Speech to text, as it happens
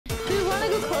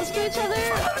close to each other?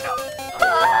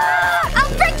 I'll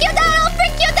freak you down! I'll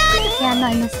freak you down! Yeah, I'm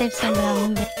not in the safe zone, but I'll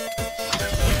move it.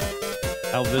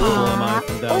 How visible am I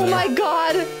from down there? Oh my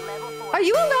god! Are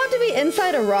you allowed to be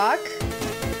inside a rock?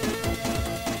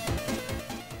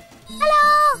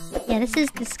 Yeah, this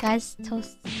is Disguised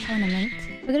Toast Tournament.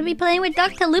 We're gonna be playing with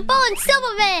DrLupo and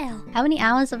Silvervale! How many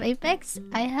hours of Apex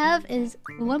I have is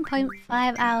 1.5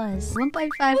 hours.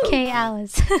 1.5k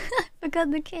hours.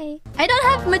 Forgot the K. I don't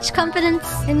have much confidence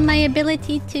in my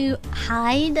ability to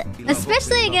hide,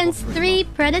 especially against 3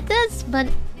 predators, but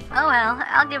oh well,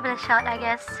 I'll give it a shot, I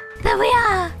guess. There we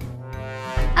are!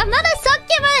 I'm not a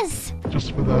succubus!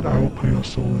 Just for that, I will put your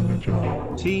soul in a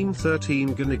jar. Team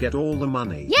 13 gonna get all the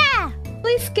money. Yeah!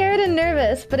 Really scared and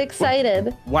nervous, but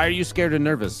excited. Why are you scared and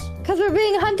nervous? Because we're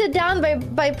being hunted down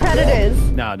by predators.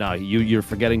 No, you're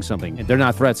forgetting something. They're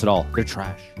not threats at all. They're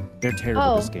trash. They're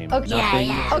terrible this game. Okay.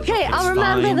 Yeah. Okay, I'll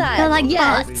remember that. They're like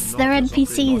bots. They're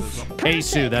NPCs.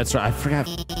 Asu, that's right. I forgot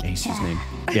Asu's name.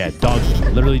 Yeah, dog.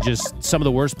 Literally just some of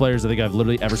the worst players I think I've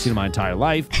literally ever seen in my entire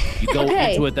life. You go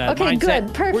into it that mindset.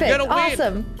 Good, perfect, We're gonna win.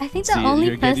 Awesome. I think the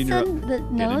only person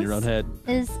that get in your own head.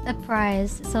 knows is a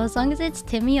prize. So as long as it's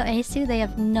Timmy or Asu, they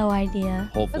have no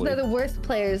idea. Hopefully. They're the worst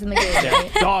players in the game. Yeah,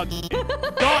 dog shit.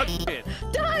 Dog shit.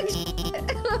 Dog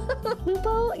shit.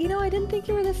 Lupo, you know, I didn't think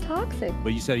you were this toxic.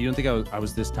 But you said you don't think I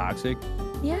was this toxic?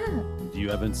 Yeah. You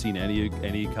haven't seen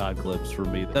any COD clips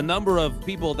from me. The number of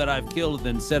people that I've killed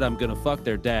and said I'm gonna fuck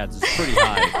their dads is pretty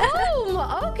high.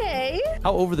 Oh, okay.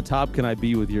 How over the top can I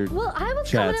be with your Well, I was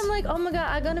coming in like, oh my god,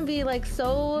 I'm gonna be like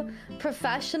so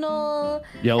professional.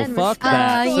 Yo, and fuck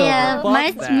that. Yeah, fuck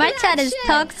my that. chat is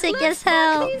toxic as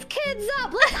hell. Let's fuck these kids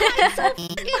up. Let's hide so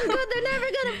fucking good they're never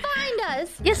gonna find us.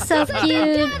 You're so It's like cute.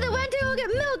 that dad that went to go get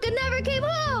milk and never came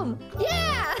home.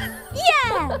 Yeah.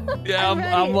 Yeah. Yeah,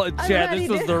 I'm like, Chad, ready, this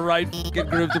was the right fucking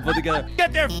group to put together.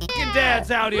 Get their fucking dads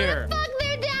out here. Fuck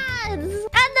their dads.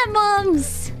 And the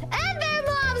moms. And their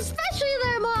moms, especially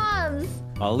their moms.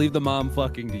 I'll leave the mom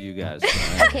fucking to you guys.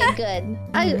 Okay, good.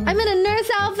 I'm in a nurse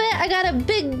outfit. I got a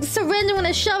big syringe. I'm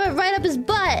gonna shove it right up his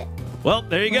butt. Well,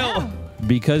 there you go.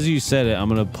 Because you said it, I'm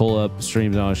gonna pull up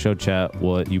streams and I'll show chat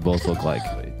what you both look like.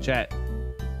 Chat.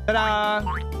 Ta-da!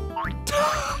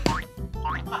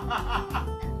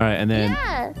 All right, and then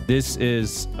this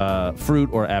is fruit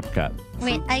or apricot.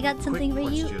 Wait, I got something for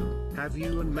you. Have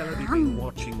you and Melody been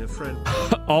watching a friend?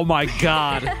 Oh my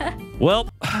god. Well,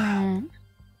 no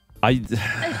kidding.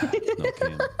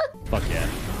 Fuck yeah.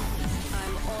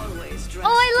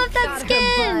 Oh, I love that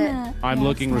skin. I'm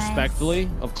looking respectfully,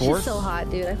 of course. She's so hot,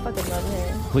 dude. I fucking love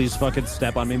her. Please fucking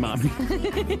step on me, mom. Do we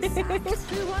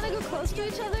want to go close to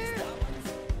each other?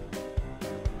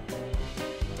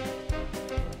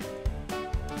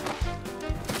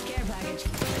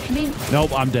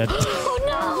 Nope, I'm dead. Oh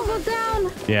no, go down.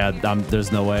 Yeah,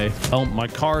 there's no way. Oh, my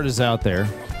card is out there.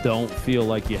 Don't feel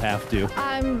like you have to.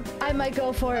 I might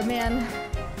go for it, man.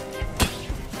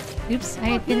 Oops,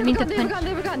 I didn't mean to punch.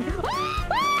 They were gone. He's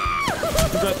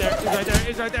right there. He's right there.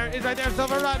 He's right there. He's right there.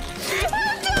 Silver, run.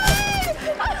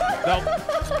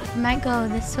 Nope. Might go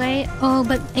this way. Oh,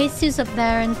 but Asu's up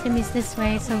there and Timmy's this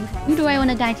way. So who do I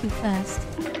want to die to first?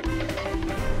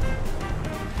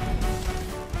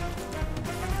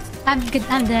 I'm good.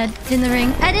 I'm dead in the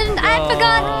ring. I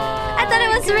forgot. I thought it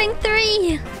was ring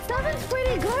 3. That's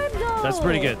pretty good, though. That's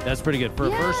pretty good. That's pretty good. For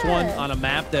a first one on a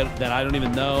map that I don't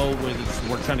even know,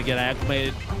 we're trying to get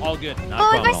acclimated. All good.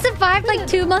 Not if I survived like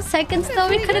 2 more seconds, though,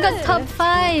 we could have got top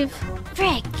 5.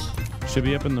 Frick. Should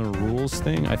be up in the rules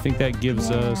thing. I think that gives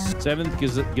us 7th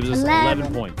gives us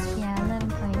 11 points. Yeah, 11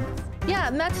 points. Yeah,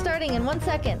 match starting in 1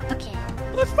 second. Okay.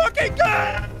 Let's fucking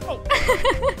go!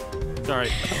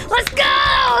 Sorry. Let's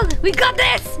go! We got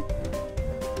this!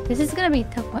 This is gonna be a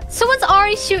tough one. Someone's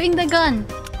already shooting the gun.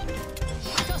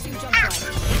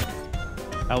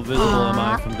 How visible am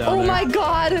I from down there? Oh my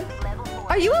god!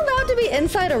 Are you allowed to be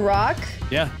inside a rock?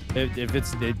 Yeah,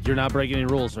 if you're not breaking any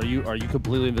rules. Are you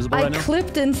completely invisible right now? I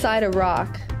clipped inside a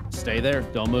rock. Stay there.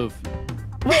 Don't move.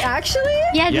 Wait, actually?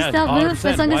 Yeah, just don't move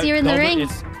as long as you're in the ring.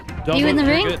 Are you in the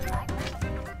ring?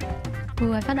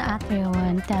 Ooh, I found an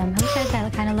R301. Damn, how should I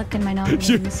kind of look in my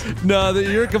notes? No,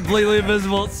 you're completely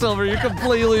invisible, Silver. You're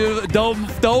completely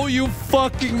don't you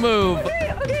fucking move.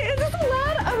 Okay, is this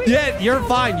allowed? Yeah, you're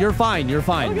fine. You're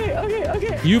fine.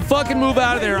 Okay. You fucking move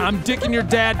out of there. I'm dicking your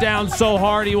dad down so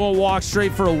hard he won't walk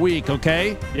straight for a week,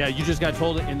 okay? Yeah, you just got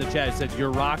told it in the chat. It said your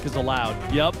rock is allowed.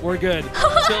 Yep, we're good.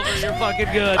 Silver, you're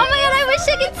fucking good. Oh my god, I wish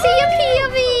I could see a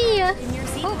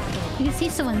POV. Oh, you can see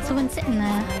someone sitting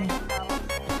there.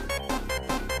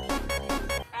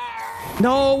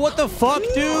 No, what the fuck,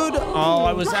 dude? Oh,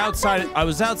 I was outside. I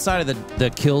was outside of the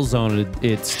kill zone.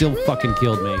 It still fucking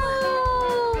killed me.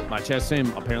 My chest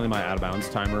name, apparently my out of bounds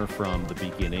timer from the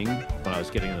beginning when I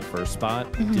was getting in the first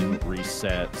spot didn't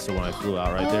reset. So when I flew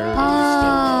out right there, it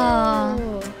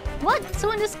was still... What?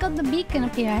 Someone just got the beacon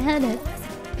up here. I heard it.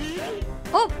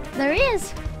 Oh, there he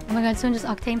is. Oh my god, someone just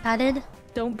octane padded.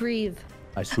 Don't breathe.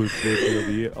 I swooped through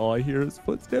POV. All I hear is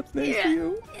footsteps next to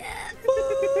you.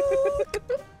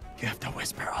 You have to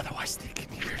whisper, otherwise they can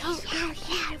hear you. Oh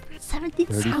yeah.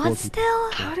 17 squads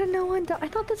still. How did no one die? I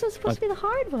thought this was supposed to be the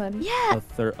hard one. Yeah.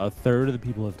 A third of the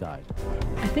people have died.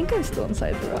 I think I'm still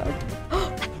inside the rock.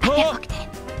 Oh, fuck.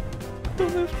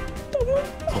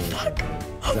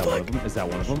 Is that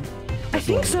one of them? I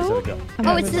think so.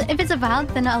 Oh, if it's a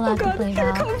Valve, they're not allowed to play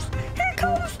Here Valve. it comes. Here it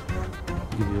comes.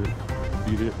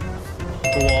 You do it.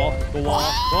 The wall. The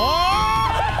wall.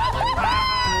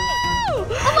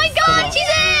 Oh my god, she's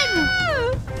in!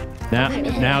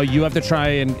 Now you have to try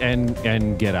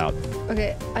and get out.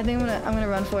 Okay, I think I'm gonna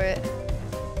run for it.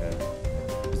 Okay.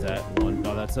 Is that one?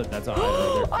 No, that's a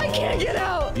hide. I can't get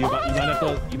out. You might have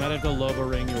to Loba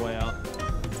ring your way out.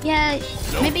 Yeah,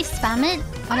 maybe spam it.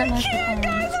 I don't know if you can.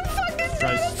 Guys, I'm fucking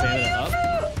Try standing it up.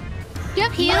 Do you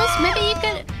have heals?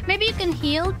 Maybe you can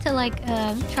heal to like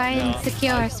try and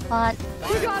secure a spot.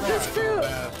 You got this, Froot.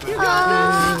 You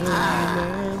got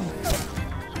this.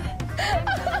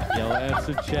 Yellow F's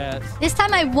in chat. This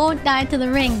time I won't die to the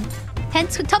ring. Top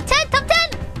 10! Top 10!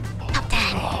 Top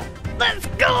 10! Let's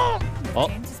go! Oh,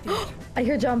 I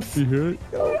hear jumps. you hear it?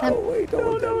 Oh, wait,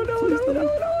 no.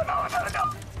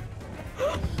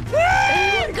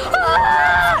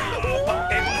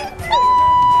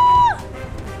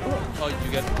 Oh,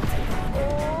 you get it.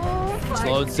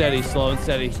 Slow and steady, slow and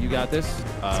steady. You got this.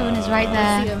 Someone is right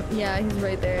I see there. him. Yeah, he's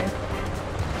right there.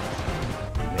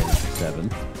 7.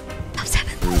 Top 7.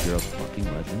 Froot, you're a fucking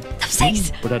legend. Top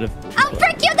 6. We're out of. I'll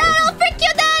freak you dead! I'll freak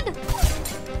you dead!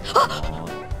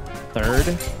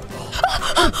 Third.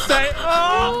 Second.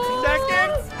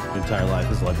 Your entire life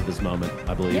is left at this moment,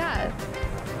 I believe. Yeah.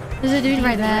 There's a dude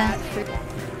right there.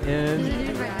 And There's a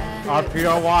dude right there. up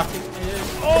here walking.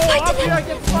 Oh, up here I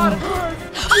get spotted first.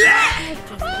 Yeah!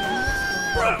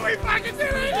 Bro, we fucking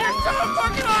did it! You're so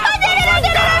fucking awesome! I did it! I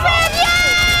did it! Yeah!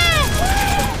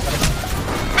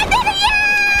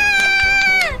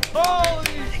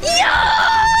 Holy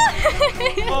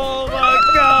Yeah! oh my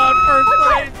god, first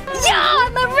place! Yeah,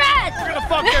 I'm a rat! We're gonna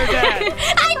fuck their dad!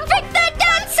 I picked their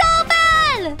dad so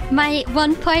bad! My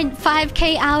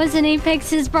 1.5k hours in Apex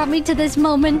has brought me to this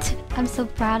moment. I'm so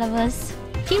proud of us.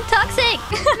 Team Toxic!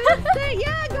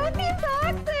 Yeah, go Team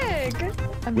Toxic.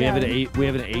 We have an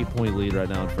 8-point lead right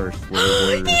now in first.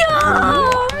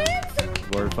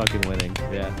 We're fucking winning.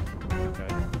 Yeah. Okay.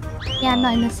 Yeah, I'm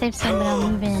not in the safe zone, but I'll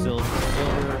move in. Silver.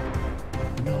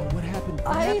 No, what happened?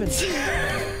 What happened?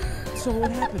 So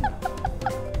what happened?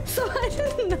 So I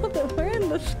didn't know that we're in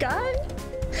the sky.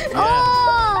 Yeah.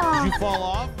 Oh! Did you fall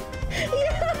off?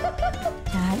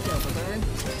 God.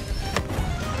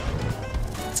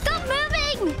 Stop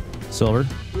moving! Silver,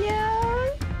 Yeah.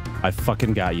 I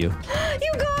fucking got you.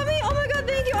 You got me. Oh my god,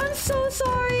 thank you. I'm so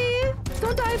sorry.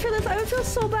 Don't die for this. I would feel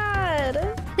so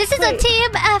bad. This is a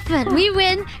team effort. We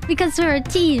win because we're a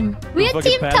team. We are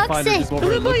Team Toxic.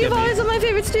 Lupo, you've always been my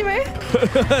favorite streamer.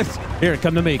 Here,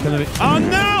 come to me. Come to me. Oh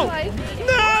no!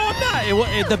 No, I'm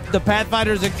not. The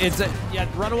Pathfinder's. Yeah.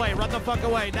 Run away. Run the fuck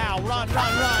away now. Run. You didn't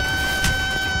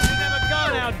have a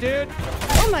gun out, dude.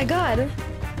 Oh my god.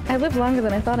 I lived longer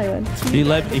than I thought I would. He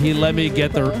let me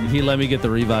get the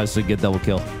revive to get double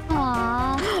kill.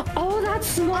 Aww. Oh, that's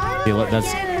smart. He let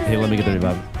me get the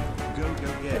revive.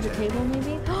 At the table,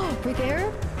 maybe? Right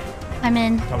there? I'm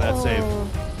in. Come that save.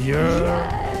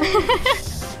 Yeah.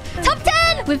 Top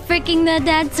 10! We're freaking their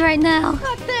dads right now.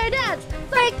 Fuck their dads.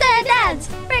 Freak their dads.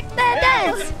 Freak their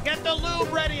dads. Get the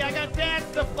lube ready. I got dads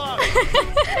to fuck.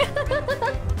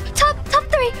 Top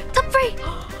 3. Top 3.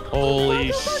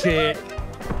 Holy shit.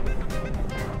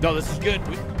 No, this is good.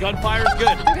 Gunfire's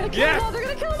good. They're gonna kill Yes. them all. They're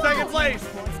gonna kill them Second all. place.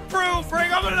 Froot,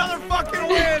 bring up another fucking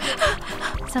win.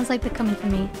 Sounds like they're coming for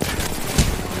me.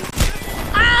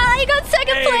 Ah, I got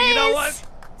second place. Hey, you know what?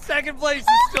 Second place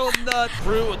is still nuts.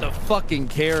 Froot with the fucking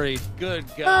carry. Good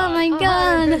God. Oh my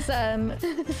god. 100%.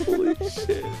 Holy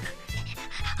shit.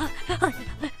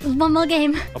 One more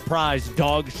game. A prize,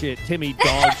 dog shit. Timmy,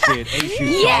 dog shit.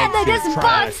 Aishu, Yeah, dog they're shit. just Trash,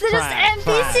 bots. They're just trash,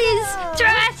 NPCs.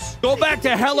 Trash. Go back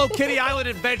to Hello Kitty Island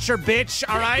Adventure, bitch.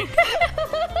 All right?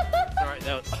 All right,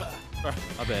 that was...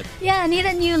 my bad. Yeah, I need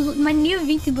my new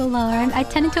VTuber lower. I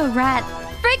turned into a rat.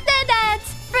 Freak their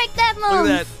dads. Freak their moms.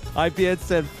 Look at that. IPN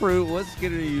said, Froot, what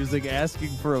skin are you using? Asking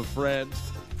for a friend.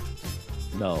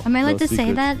 No. Am I allowed no to say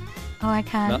secrets. that? Oh, I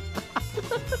can't.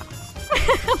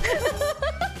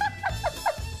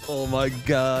 Oh my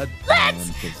god. Let's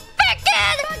frickin'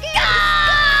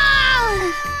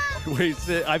 go! Wait,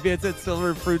 I said Silver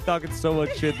and Fruit talking so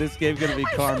much shit. This game's gonna be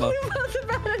karma.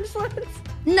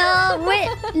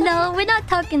 No, we're not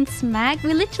talking smack.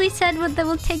 We literally said that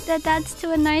we'll take their dads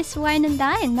to a nice wine and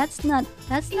dine. That's not.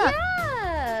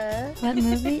 Yeah. What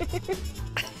movie?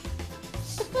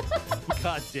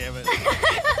 God damn it.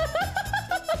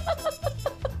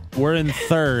 We're in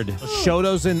third.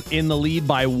 Shoto's in the lead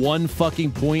by 1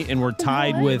 fucking point, and we're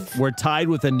tied with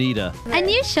Anita. I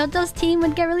knew Shoto's team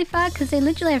would get really far because they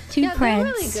literally have 2 Yeah, preds. they're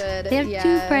really good. They have Yeah.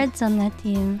 2 preds on that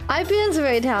team. IBN's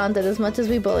very talented as much as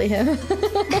we bully him.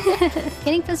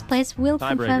 Getting first place will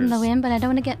confirm the Tiebreakers. win, but I don't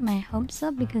want to get my hopes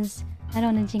up because I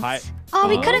don't want to jinx. Hi- Oh,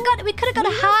 we could have got a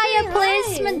higher high.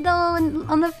 placement though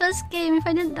on the first game if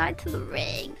I didn't die to the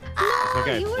ring.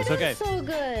 Okay, You were it's doing okay. so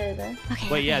good. Okay.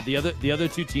 Wait, yeah, the other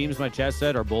 2 teams my chat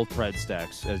said are both Pred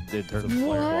stacks in terms of player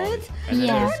quality. What? And then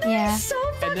Yeah, there's- yeah. So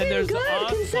And fucking then there's good us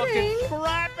considering. fucking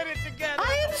clapping it together.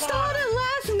 I installed it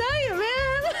last night,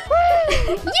 man.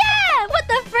 Yeah! What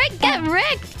the frick? Get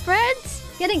wrecked, friends!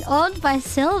 Getting owned by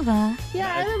Silva.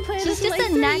 Yeah, I've been playing She's this for just like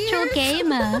a 3 natural years.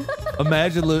 gamer.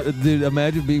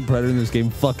 Imagine being Predator in this game,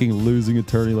 fucking losing a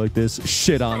tourney like this.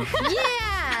 Shit on.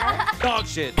 Yeah. Dog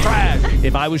shit. Trash.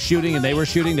 If I was shooting and they were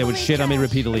shooting, they would shit on me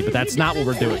repeatedly, but that's not what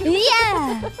we're doing.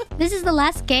 Yeah! This is the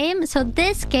last game. So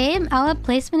this game, our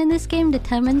placement in this game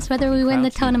determines whether we win the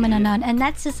tournament or not. And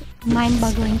that's just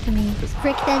mind-boggling to me.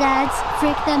 Frick their dads.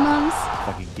 Frick their moms.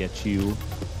 Fucking get you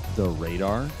the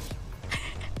radar.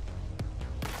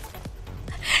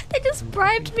 They just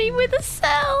bribed me with a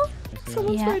cell.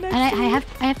 Someone's Yeah, right and next to me.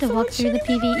 I have to walk through the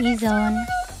PvE zone.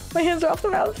 My hands are off the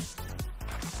mouse.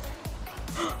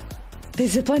 They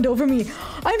ziplined over me.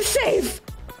 I'm safe.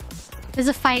 There's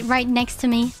a fight right next to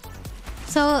me.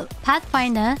 So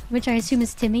Pathfinder, which I assume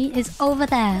is Timmy, is over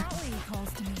there.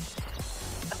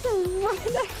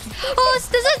 Oh,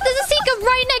 there's a Seeker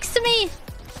right next to me.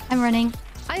 I'm running.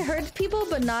 I heard people,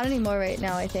 but not anymore right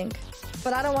now, I think.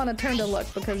 But I don't want to turn to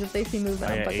look because if they see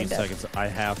movement, I I'm got fucking 8 dead. seconds. I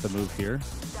have to move here.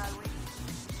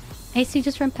 AC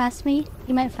just ran past me.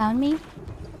 He might have found me.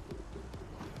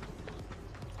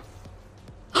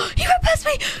 He ran past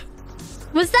me!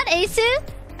 Was that Asu?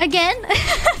 Again?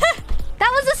 That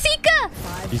was a Seeker!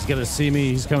 He's gonna see me.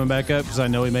 He's coming back up because I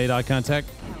know he made eye contact.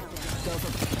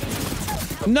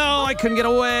 No, I couldn't get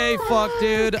away. Fuck,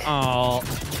 dude. Oh.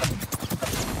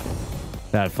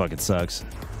 That fucking sucks.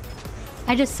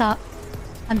 I just saw.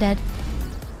 I'm dead.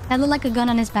 That looked like a gun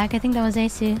on his back. I think that was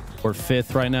Asu. We're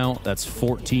 5th right now. That's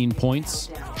 14 points.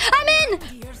 I'm in!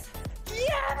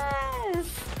 Yes!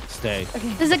 Stay.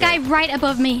 There's a guy right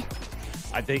above me.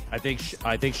 I think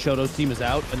Shoto's team is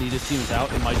out. Anita's team is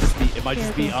out. It might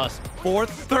just be us. 4th,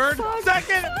 3rd,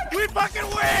 2nd. We fucking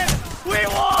win. We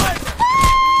won.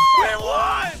 We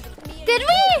won. Did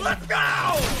we? Let's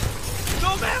go.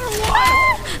 No matter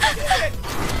what.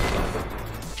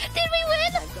 Did we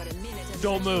win?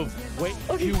 Don't move. Wait.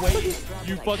 You wait.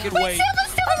 You fucking wait. Silver's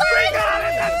still We alive! got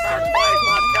it. That's 3rd place.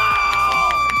 Let's go.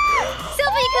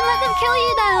 Silver, you can let them kill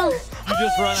you now. You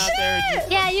just run out there and you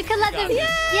Yeah, you can let them. Got it.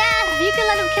 Yeah, you can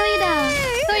let them kill you now.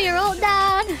 Throw your ult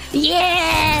down.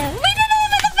 Yeah! We did it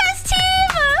with the best team!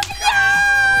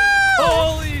 No!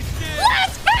 Holy shit!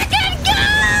 Let's freaking go!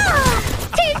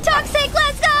 Team Toxic,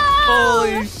 let's go!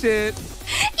 Holy shit!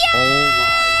 Yeah! Oh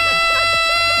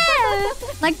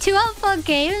Like 2 out of 4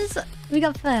 games, we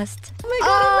got first. Oh my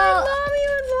god, my mommy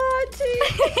was watching.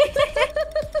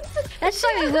 That's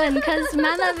why we won, because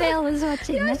Mama Vale was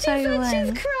watching. That's why we She's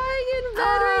won. crying in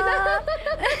bed right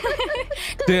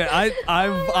Dude,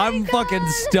 I'm fucking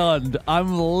stunned.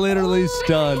 I'm literally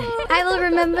stunned. I will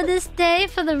remember this day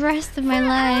for the rest of my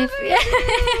life.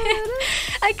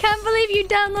 I can't believe you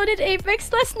downloaded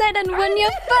Apex last night and won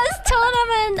your first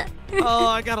tournament. Oh,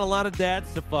 I got a lot of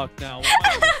dads to fuck now. What am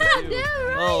I supposed to do?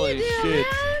 now. Holy You do, shit.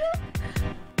 man.